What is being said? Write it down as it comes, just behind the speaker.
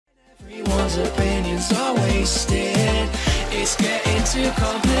Everyone's opinions are wasted. It's getting too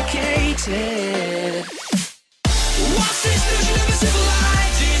complicated. What's this notion of a civil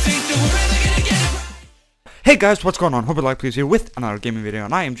life? Do you think that we're ever gonna get it? Hey guys, what's going on? Hope you like please here with another gaming video,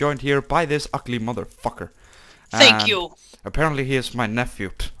 and I am joined here by this ugly motherfucker. Thank you. Apparently he is my nephew.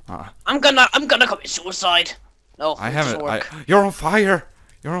 I'm gonna commit suicide. No, I it haven't. doesn't work. You're on fire.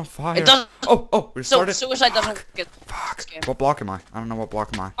 You're on fire. It doesn't. Oh, we So started. suicide doesn't get. Fuck. What block am I? I don't know what block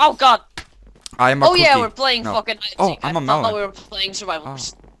am I. Oh god. I am a Oh cookie. yeah, we're playing No. fucking. Oh, I'm a melon. I thought we were playing survival.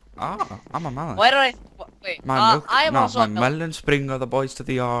 I'm a melon. Why did I? Wait. My milk. I am no, also my a melon. melons bring other boys to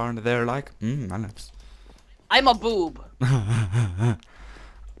the yard. They're like, melons. I'm a boob.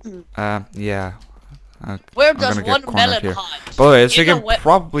 Yeah. Where I'm does gonna get one cornered melon here. hide? By the way, as you In the can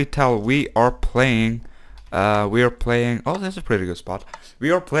probably tell, we are playing. Oh, that's a pretty good spot.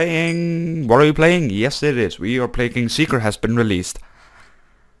 We are playing. What are we playing? Yes, it is. We are playing. Secret has been released.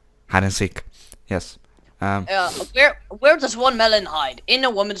 Hide and seek. Yes. Where does one melon hide? In a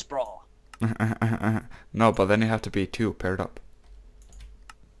woman's bra. No, but then you have to be two paired up.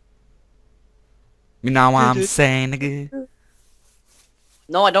 You know what I'm saying, nigga?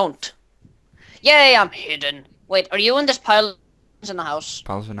 No, I don't. Yay, I'm hidden. Wait, are you in this pile in the house?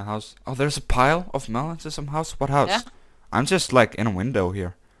 Piles in the house. Oh, there's a pile of melons in some house. What house? Yeah. I'm just like in a window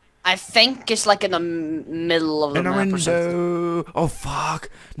here. I think it's like in the middle of the In a map or something. window. Oh fuck!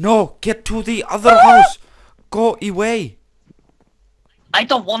 No, get to the other house. Go away. I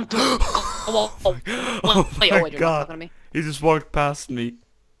don't want to. Oh my You're not god! talking to me. He just walked past me.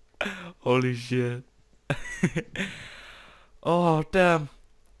 Holy shit! Oh damn!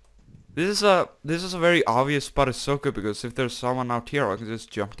 This is a very obvious spot. It's so good because if there's someone out here, I can just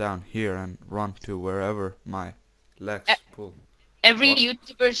jump down here and run to wherever my legs pull. Every What?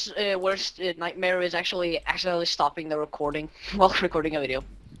 YouTuber's worst nightmare is actually stopping the recording while recording a video.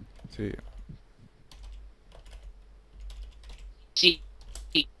 See, See,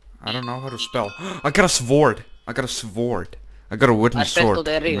 I don't know how to spell. I got a sword. I got a sword. I got a wooden sword.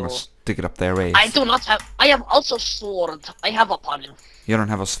 I'm gonna stick it up their ass. I do not have. I have also sword. I have a pun. You don't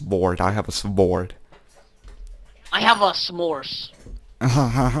have a sword. I have a sword. I have a s'mores.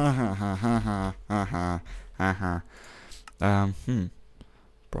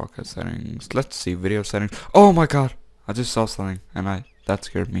 Broadcast settings. Let's see, video settings. Oh my god! I just saw something, and that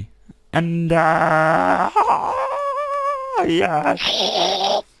scared me. And yeah.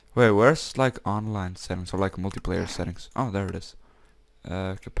 Wait, where's like online settings or like multiplayer settings? Oh, there it is.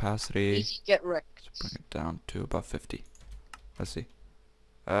 Capacity. Easy get wrecked. Bring it down to about 50. Let's see.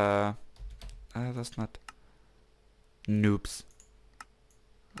 That's not noobs.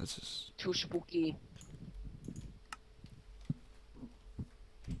 This is Too spooky.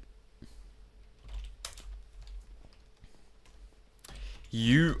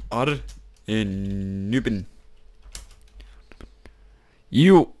 you are a noobin.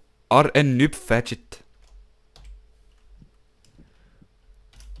 You are a noob fidget.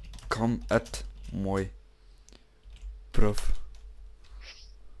 Come at my proof.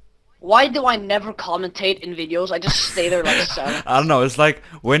 Why do I never commentate in videos? I just stay there like silent. I don't know, it's like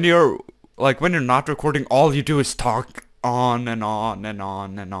when you're not recording, all you do is talk on and on and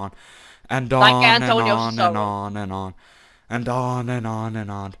on and on and on Like and Antonio on and on and on and on and on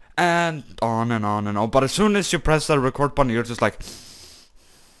and on and on and on and on. But as soon as you press that record button, you're just like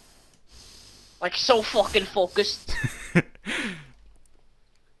so fucking focused.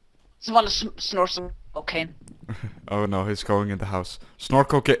 Just want to snort some cocaine. oh no, he's going in the house. Snort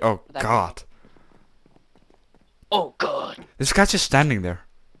cocaine. Oh god. Oh god. This guy's just standing there.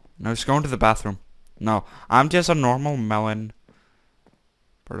 No, he's going to the bathroom. No, I'm just a normal melon.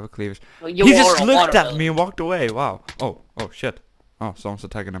 Part of a cleavage. Well, He just looked at me and walked away. Wow. Oh shit. Oh, someone's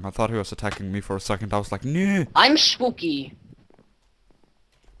attacking him. I thought he was attacking me for a second. I was like, no. I'm spooky.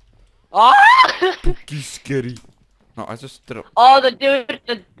 Ah! Spooky scary. No, I just did it. Oh, the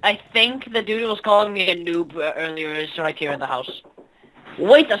dude. I think the dude was calling me a noob earlier. Is right here in the house.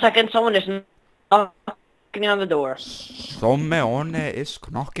 Wait a second. Someone is knocking on the door. Someone is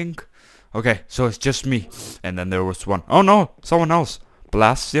knocking. Okay, so it's just me. And then there was one. Oh no, someone else.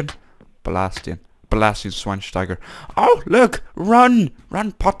 Blastian Schweinsteiger. Oh, look! Run!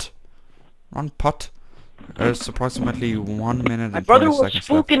 Run, pot! Run, pot. There's approximately 1 minute My and brother 20 was seconds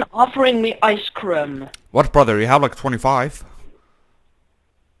left. fucking offering me ice cream. What brother? You have like 25.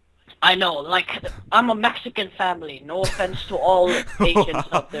 I know, like, I'm a Mexican family. No offense to all Asians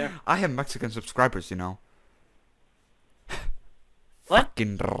out there. I have Mexican subscribers, you know. What?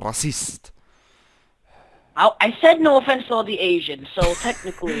 Fucking racist. I said no offense to all the Asians, so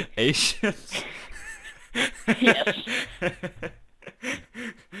technically... Asians? Yes. I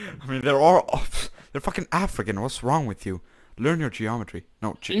mean, they're all they're fucking African. What's wrong with you? Learn your geometry.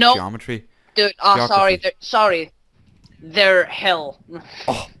 No, No. geometry. Dude, Geography. sorry. They're hell.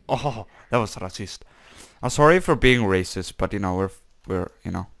 Oh, that was racist. I'm sorry for being racist, but you know we're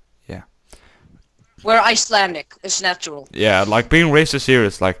you know yeah. We're Icelandic. It's natural. Yeah, like being racist here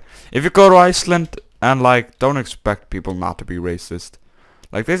is like if you go to Iceland and like don't expect people not to be racist.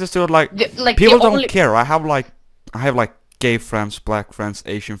 Like they just do it like people don't care. I have like gay friends, black friends,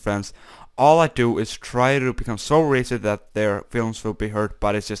 Asian friends. All I do is try to become so racist that their feelings will be hurt,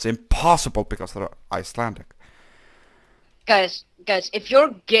 but it's just impossible because they're Icelandic. Guys, if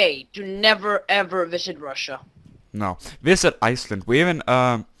you're gay, do never ever visit Russia. No, visit Iceland. We even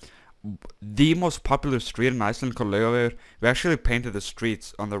the most popular street in Iceland called Laugavegur, we actually painted the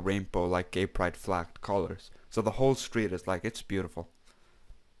streets on the rainbow like gay pride flag colors. So the whole street is like it's beautiful.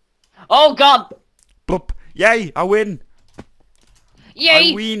 Oh God! Bloop! Yay! I win!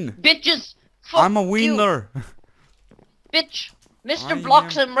 Yay! I win! Bitches! Fuck I'm a winner! You. Bitch! Mr. I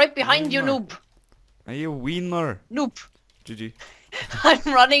Blocks, am I'm right behind you, winner. noob. Are you a winner? Noob. GG.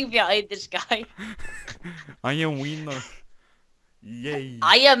 I'm running behind this guy. I am winner. Yay!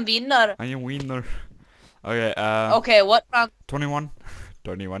 I am winner. I am winner. Okay, Okay, what round? 21.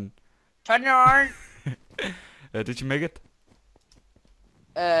 21. Turn around. Did you make it?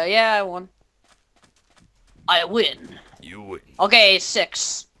 Yeah, I won. I win. You win. Okay,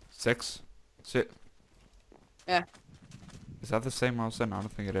 6. 6? Yeah. Is that the same I was in? I don't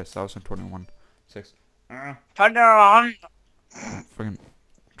think it is. I was in 21. 6. Turn around. Fucking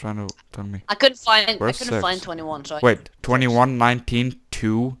trying to tell me. I couldn't find. Where's I couldn't 6? find 21. So Wait, 21, 19,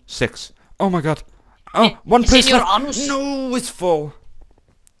 2, 6. Oh my god. Oh, one it's place in your left. anus. No, it's full.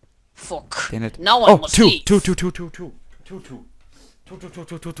 Fuck. Damn it. Now I Oh, must 2, leave. 2, 2, 2, 2, 2, 2, 2. 2, 2, 2,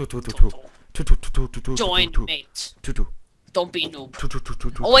 2, 2, 2, 2, 2, 2. 2, 2, 2, 2, 2, Join 2, mates. 2, 2. Don't be noob. 2, 2, 2,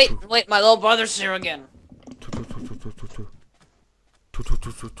 2, 2. Oh wait, my little brother's here again. 2, 2, 2, 2, 2, 2, 2. 2, 2,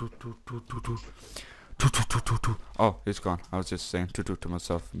 2, 2, 2, 2, 2, 2, 2. 2, 2, 2, 2, 2. Oh, he's gone. I was just saying 2, 2 to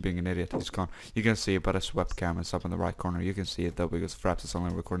myself and being an idiot. He's gone. You can see it, but his webcam is up in the right corner. You can see it though because Fraps is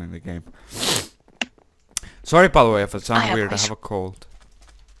only recording the game. Sorry, by the way, if it sounds weird. I have a cold.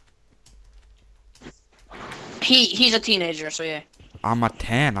 He's a teenager, so yeah. I'm a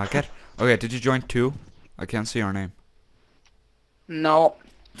 10. I get. Okay, did you join 2? I can't see your name. No.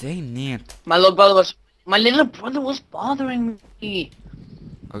 Dang it. My little brother was bothering me.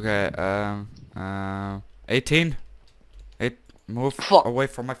 Okay, 18. Move Fuck. away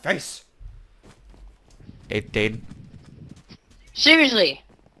from my face. 18. Seriously.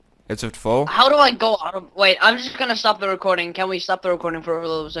 Is it full? How do I go out of... Wait, I'm just gonna stop the recording. Can we stop the recording for a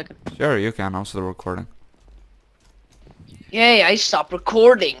little second? Sure, you can. I'm still recording. Yay, I stopped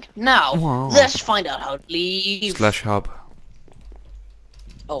recording. Now, Wow. let's find out how to leave. Slash hub.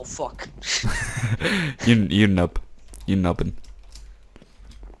 Oh, fuck. you nub. You nubbin.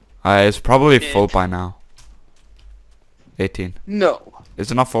 It's probably Dude. full by now. 18. No. Is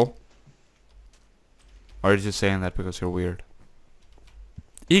it not full? Or are you just saying that because you're weird?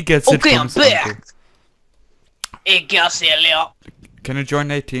 He gets it Okay, from I'm his uncle. back. Icke sälja. Can you join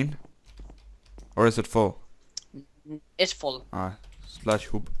 18? Or is it full? It's full. Slash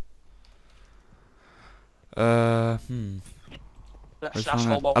hub. Where's Slash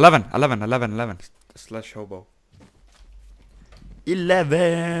my- hobo. 11. Slash hobo.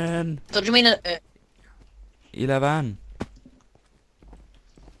 11. So do you mean 11.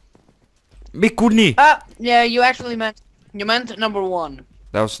 McUni. yeah, you actually meant number 1.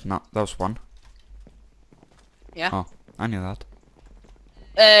 That was 1. Yeah. Oh, I knew that.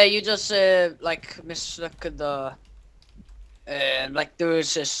 You just like mistook the like there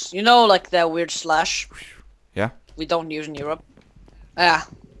was this, you know, like that weird slash Yeah. we don't use in Europe. Yeah,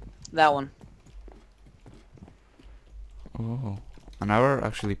 that one. Oh, I never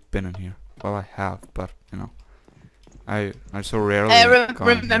actually been in here. Well, I have, but you know, I so rarely. go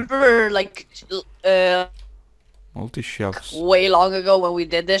in here. Remember like Multi shelves. way long ago when we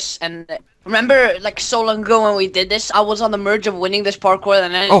did this, and remember like so long ago when we did this, I was on the merge of winning this parkour,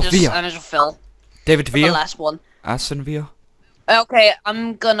 and then Oh, I just fell. David The Villa. last one. Aston Villa. Okay,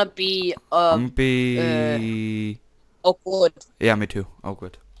 I'm gonna be I'm be. oh good. Yeah, me too. Oh,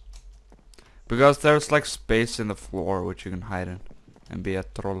 good. Because there's like space in the floor which you can hide in and be a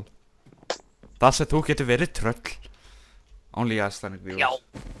troll. That's it. Þú getur verið tröll. Only Icelandic viewers Já.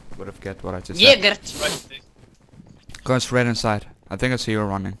 would have get what I just Ég said. Go straight inside. I think I see you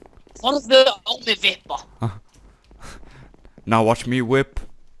running. Horfðu á mig vippa. Now watch me whip.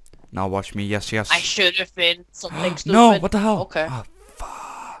 Now watch me. Yes, yes. I should have been something stupid. No, what the hell? Okay. Ah,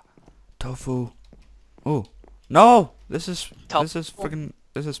 fuck. Tofu. Oh. No! This is Tofu. freaking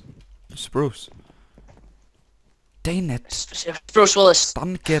Spruce. Dang it. It's Bruce Willis.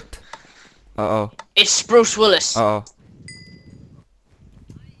 Dunk it. Uh-oh. It's Bruce Willis. Uh-oh.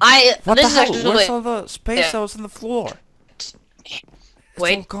 What This the is hell? actually Where's all the space Yeah. that was in the floor? It's all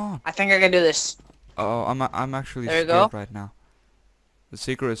Wait. gone. I think I can do this. Oh, I'm actually There you scared go. right now. The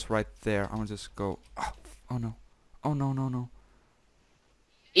secret is right there. I'm gonna just go. Oh no. Oh no no no.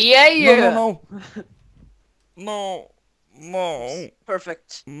 Yeah, yeah. No no no. No.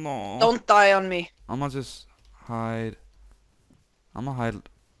 Perfect. No. Don't die on me. I'm gonna just hide. I'm gonna hide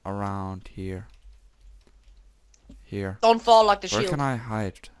around here. Here. Don't fall like the Where shield. can I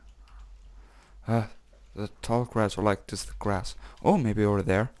hide? The tall grass or like just the grass. Oh, maybe over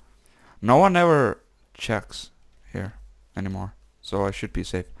there. No one ever checks here anymore. So I should be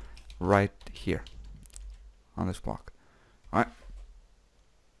safe right here on this block. Alright.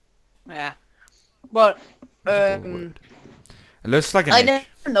 Yeah. But It looks like an I H. never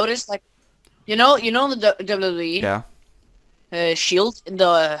noticed, like, you know the WWE Yeah. shield in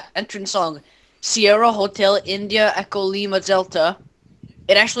the entrance song, Sierra Hotel India Echo Lima Delta.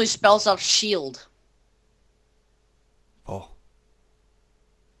 It actually spells out shield. Oh.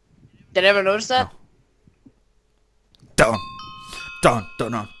 Did you ever notice that? Dun. Dun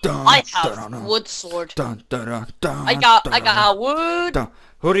dun dun dun. I have dun, dun, wood sword. Dun dun dun dun. I got wood. Dun.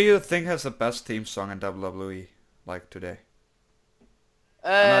 Who do you think has the best theme song in WWE like today?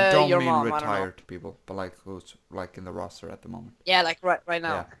 And I don't Your mean mom. I don't know. retired people, but like who's like in the roster at the moment. Yeah, like right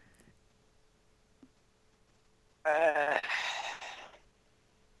now.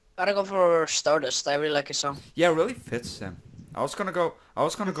 Gotta go for Stardust. I really like his song. Yeah, it really fits him. I was gonna go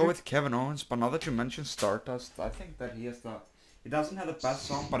with Kevin Owens, but now that you mentioned Stardust, I think that he doesn't have the best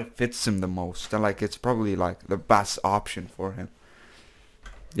song, but it fits him the most, and like it's probably like the best option for him.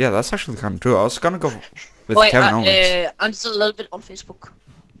 Yeah, that's actually kind of true. I was gonna go with Wait, Kevin Owens. I'm just a little bit on Facebook.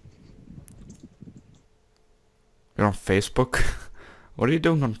 You're on Facebook? What are you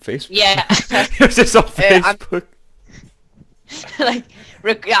doing on Facebook? Yeah. You're just on I'm- Facebook. Like,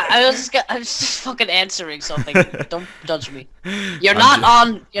 Rick, yeah, I was just fucking answering something. Don't judge me. You're not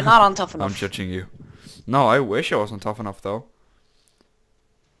on Tough I'm Enough. judging you. No, I wish I wasn't tough enough though.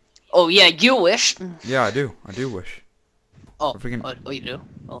 Oh yeah, you wish. Yeah, I do. I do wish. Oh, Freaking- oh, you do.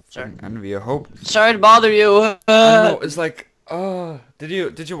 Oh, sorry. Envy, I hope. Sorry to bother you. I don't know, it's like,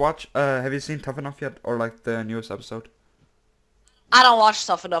 did you watch, have you seen Tough Enough yet? Or like the newest episode? I don't watch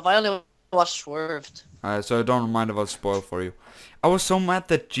Tough Enough. I only watch Swerved. So don't mind if I spoil for you. I was so mad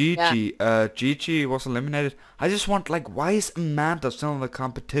that Gigi was eliminated. I just want, like, why is Amanda still in the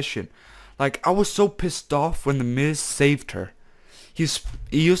competition? Like, I was so pissed off when The Miz saved her. He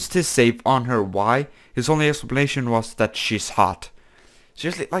used his save on her. Why? His only explanation was that she's hot.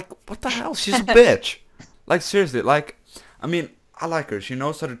 Seriously, like, what the hell? She's a bitch. Like, seriously, like, I mean, I like her. She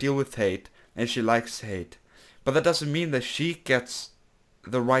knows how to deal with hate, and she likes hate. But that doesn't mean that she gets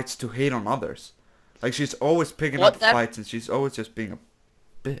the rights to hate on others. Like, she's always picking up fights, and she's always just being a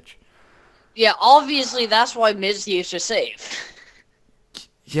bitch. Yeah, obviously that's why Miz used to save.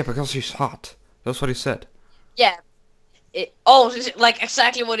 Yeah, because she's hot. That's what he said. Yeah. Like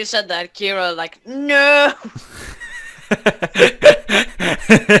exactly what he said that. Kira, like, no.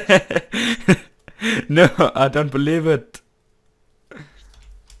 No, I don't believe it.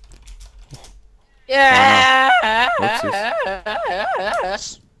 Yes.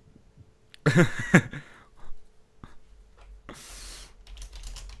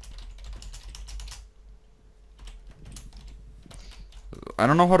 I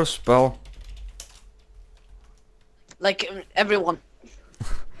don't know how to spell. Like everyone.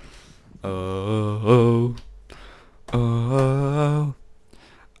 Oh.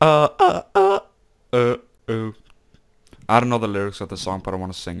 I don't know the lyrics of the song, but I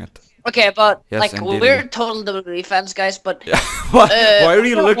want to sing it. Okay, but Yes, like indeed. we're total WWE fans, guys. But Why are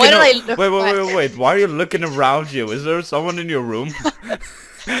you looking? why did I look Wait! Why are you looking around you? Is there someone in your room?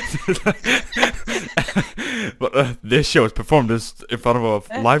 But this show is performed in front of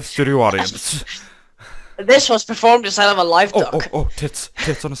a live studio audience. this was performed inside of a live duck. Oh! Tits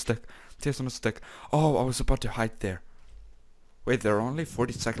on a stick. Tits on a stick. Oh, I was about to hide there. Wait, there are only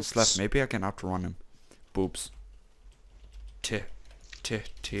 40 seconds left. Maybe I can outrun him. Boobs.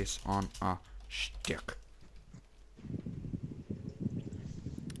 Tits on a stick.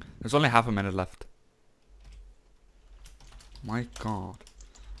 There's only half a minute left. My god.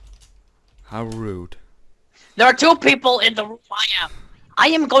 How rude. There are two people in the room. I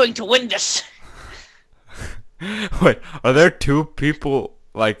am going to win this. Wait, are there two people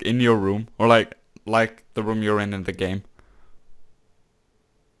like in your room? Or like the room you're in the game?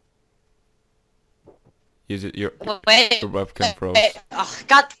 Use it, your Wait. webcam froze. Oh,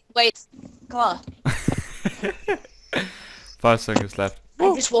 God, wait. Come on. 5 seconds left.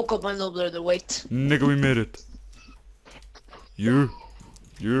 I just woke up my little brother. Wait. Nigga, we made it. You.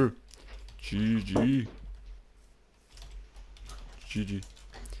 GG. GG.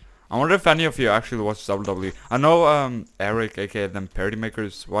 I wonder if any of you actually watch WWE. I know Eric, aka them Parody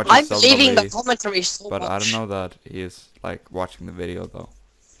Makers, watches I'm WWE. leaving the commentary so But much. I don't know that he is like watching the video though.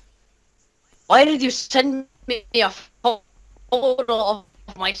 Why did you send me a photo of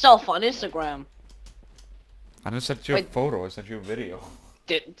myself on Instagram? I didn't send you a Wait. photo, I sent you a video.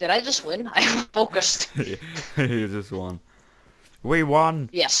 Did I just win? I focused. You just won. We won!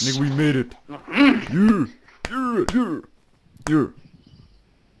 Yes. Nigga, we made it! Yeah.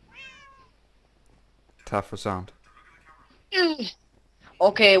 Tough for sound.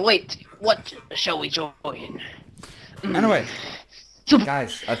 Okay, wait. What shall we join? Anyway,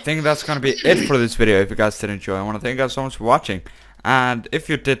 guys, I think that's gonna be it for this video. If you guys did enjoy, I want to thank you guys so much for watching. And if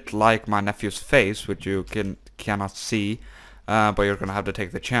you did like my nephew's face, which you cannot see, but you're gonna have to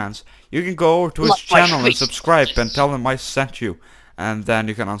take the chance, you can go over to his Like my channel and face. subscribe and tell him I sent you, and then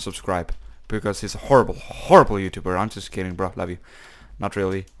you can unsubscribe because he's a horrible YouTuber. I'm just kidding, bro. Love you. Not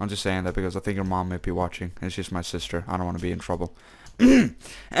really. I'm just saying that because I think your mom may be watching, and she's my sister. I don't want to be in trouble.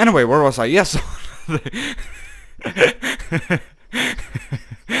 Anyway, where was I? Yes.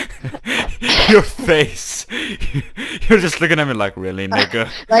 Your face. You're just looking at me like, really, nigga?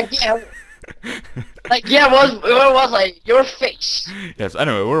 Where was I? Your face. Yes,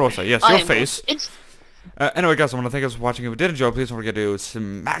 anyway, where was I? Yes, I your am- face. It's Anyway, guys, I want to thank you guys for watching. If you did enjoy, please don't forget to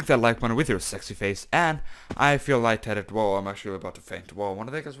smack that like button with your sexy face. And I feel lightheaded. Whoa, I'm actually about to faint. Whoa, I want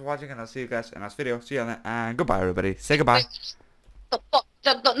to thank you guys for watching, and I'll see you guys in the next video. See you then, and goodbye, everybody. Say goodbye.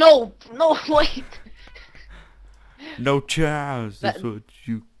 no, wait. No chance. That's That- what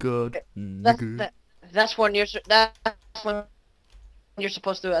you got, nigga. That's when you're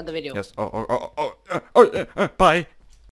supposed to end the video. Yes. Bye.